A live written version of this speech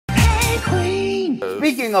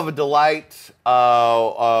Speaking of a delight,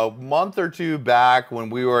 a month or two back when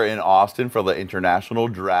we were in Austin for the International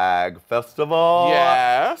Drag Festival,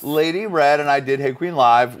 yes, Lady Red and I did Hey Qween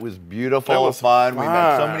Live. It was beautiful, it was fun. We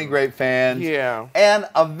met so many great fans. Yeah. And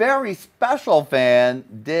a very special fan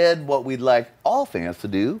did what we'd like all fans to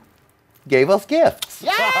do, gave us gifts.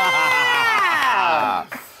 Yeah!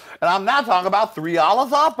 And I'm not talking about $3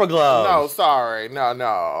 opera gloves. No, sorry. No.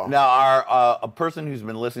 Now, a person who's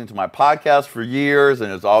been listening to my podcast for years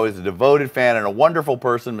and is always a devoted fan and a wonderful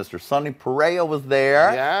person, Mr. Sonny Perea was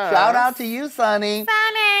there. Yes. Shout out to you, Sonny.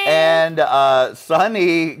 And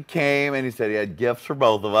Sonny came and he said he had gifts for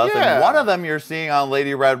both of us. Yeah. And one of them you're seeing on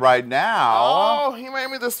Lady Red right now. Oh, he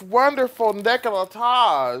made me this wonderful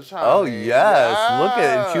décolletage, honey. Oh, yes. Look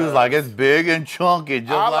at it. She was like, it's big and chunky,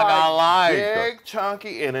 just like I like. Big,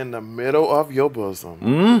 chunky, and in the middle of your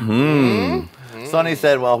bosom. Sonny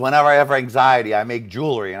said, well, whenever I have anxiety, I make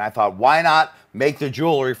jewelry. And I thought, why not make the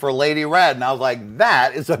jewelry for Lady Red? And I was like,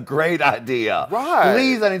 that is a great idea. Right.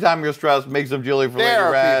 Please, anytime you're stressed, make some jewelry for Lady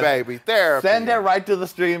Red. Baby, therapy. Send it right to the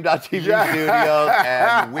stream.tv studios,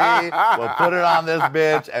 and we will put it on this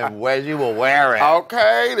bitch, and Wedgie will wear it.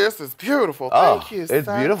 Okay, this is beautiful. Thank you, it's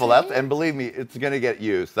beautiful. And believe me, it's going to get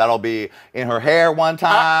used. That'll be in her hair one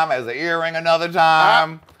time, as an earring another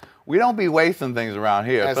time. We don't be wasting things around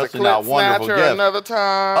here, as especially a not clit wonderful snatcher gifts. another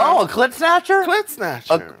time. Oh, a clit snatcher? Clit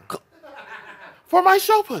snatcher. For my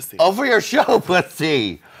show pussy. Oh, for your show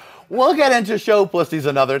pussy. We'll get into show pussies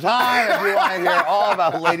another time. If you want to hear all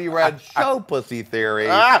about Lady Red's show pussy theory,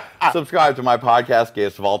 subscribe to my podcast,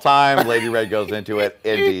 Gayest of All Time. Lady Red goes into it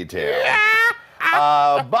in detail.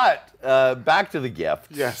 But back to the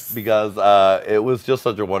gift. Yes. Because it was just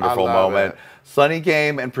such a wonderful moment. Sonny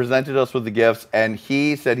came and presented us with the gifts, and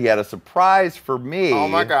he said he had a surprise for me. Oh,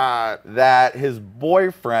 my God. That his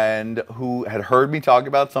boyfriend, who had heard me talk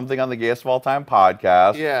about something on the Gayest of All Time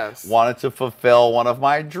podcast, wanted to fulfill one of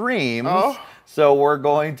my dreams. Oh. So we're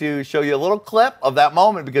going to show you a little clip of that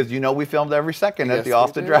moment because you know we filmed every second at the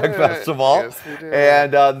Austin Drag Festival. Yes, we did.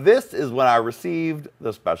 And this is when I received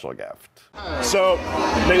the special gift. So,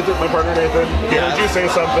 Nathan, my partner Nathan, he heard you say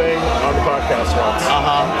something on the podcast once.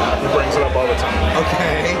 He brings it up all the time.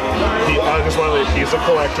 Okay. I just want to he's a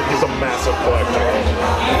collector. He's a massive collector.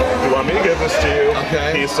 You want me to give this to you?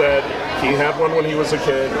 Okay. He said he had one when he was a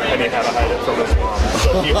kid and he had to hide it from his mom.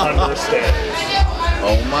 So he understands.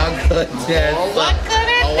 Oh my goodness. Oh, what could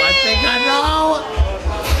it be? I think I know.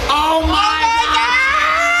 Oh my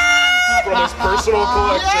God. From his personal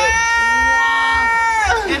collection.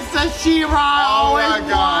 It's the She-Ra I always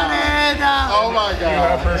wanted. Oh my God. You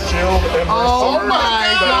have her shield and her sword.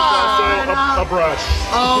 My God. That is also a brush.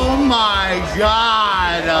 Oh my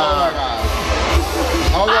God. Oh my God.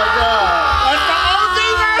 Oh my God. That's the OG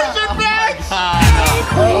version, bitch. Hey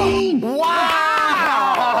Qween. Wow.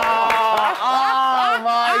 Oh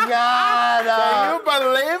my God. Can you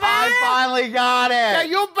believe it? I finally got it. Can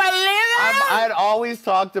you believe it? I'd always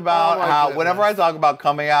talked about how whenever I talk about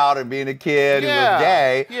coming out and being a kid who was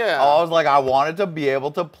gay, I always like I wanted to be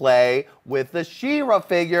able to play with the She-Ra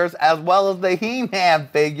figures as well as the He-Man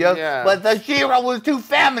figures, but the She-Ra was too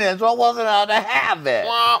feminine, so I wasn't allowed to have it.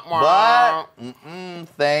 But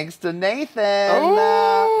thanks to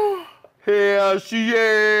Nathan, here she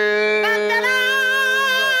is.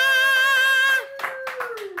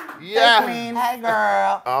 Yeah. Hey, Queen. Hey,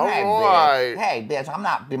 girl. All hey, right. Bitch. Hey, bitch. I'm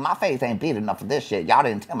not. My face ain't big enough for this shit. Y'all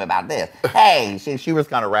didn't tell me about this. Hey. She was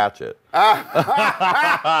kind of ratchet.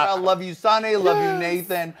 I love you, Sonny. Love you,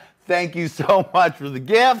 Nathan. Thank you so much for the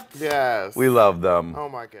gift. Yes. We love them. Oh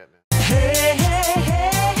my goodness. Hey, hey, hey,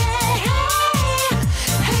 hey,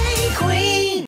 hey, Qween.